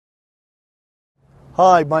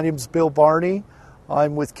Hi, my name is Bill Barney.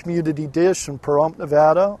 I'm with Community Dish in Pahrump,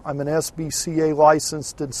 Nevada. I'm an SBCA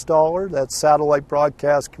licensed installer, that's Satellite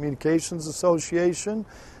Broadcast Communications Association,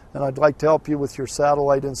 and I'd like to help you with your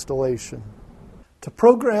satellite installation. To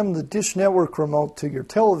program the Dish Network remote to your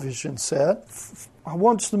television set, I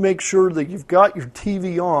want you to make sure that you've got your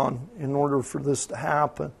TV on in order for this to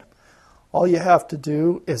happen. All you have to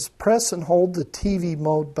do is press and hold the TV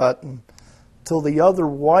mode button till the other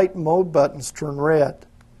white mode buttons turn red.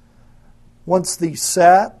 Once the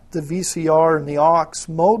SAT, the VCR, and the AUX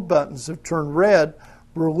mode buttons have turned red,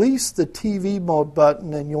 release the TV mode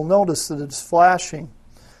button and you'll notice that it's flashing.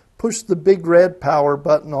 Push the big red power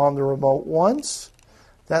button on the remote once.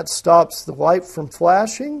 That stops the light from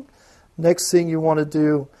flashing. Next thing you want to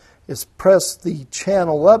do is press the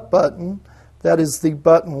channel up button. That is the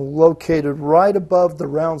button located right above the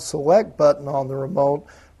round select button on the remote.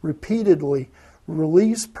 Repeatedly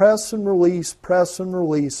release, press and release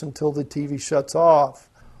until the TV shuts off.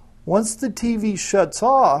 Once the TV shuts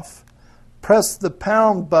off, press the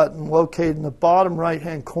pound button located in the bottom right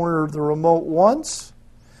hand corner of the remote once.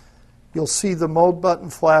 You'll see the mode button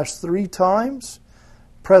flash 3 times.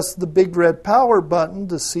 Press the big red power button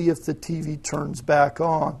to see if the TV turns back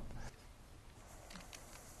on.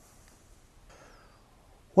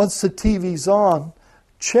 Once the TV's on,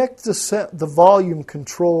 check the volume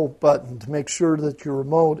control button to make sure that your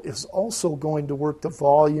remote is also going to work the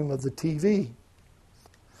volume of the TV.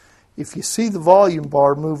 If you see the volume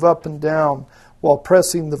bar move up and down while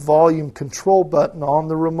pressing the volume control button on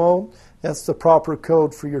the remote, that's the proper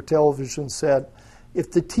code for your television set.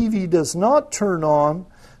 If the TV does not turn on,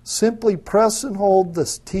 simply press and hold the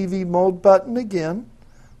TV mode button again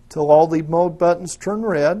till all the mode buttons turn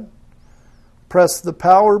red. Press the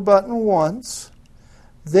power button once.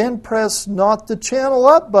 Then press not the channel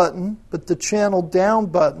up button, but the channel down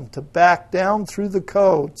button to back down through the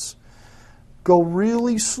codes. Go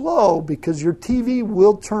really slow because your TV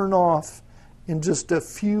will turn off in just a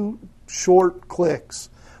few short clicks.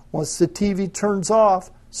 Once the TV turns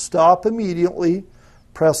off, stop immediately.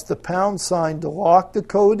 Press the pound sign to lock the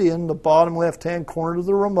code in the bottom left-hand corner of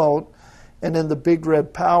the remote, and then the big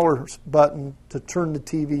red power button to turn the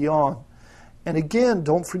TV on. And again,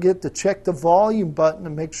 don't forget to check the volume button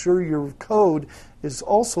and make sure your code is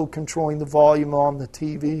also controlling the volume on the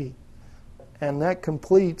TV. And that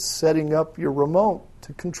completes setting up your remote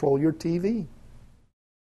to control your TV.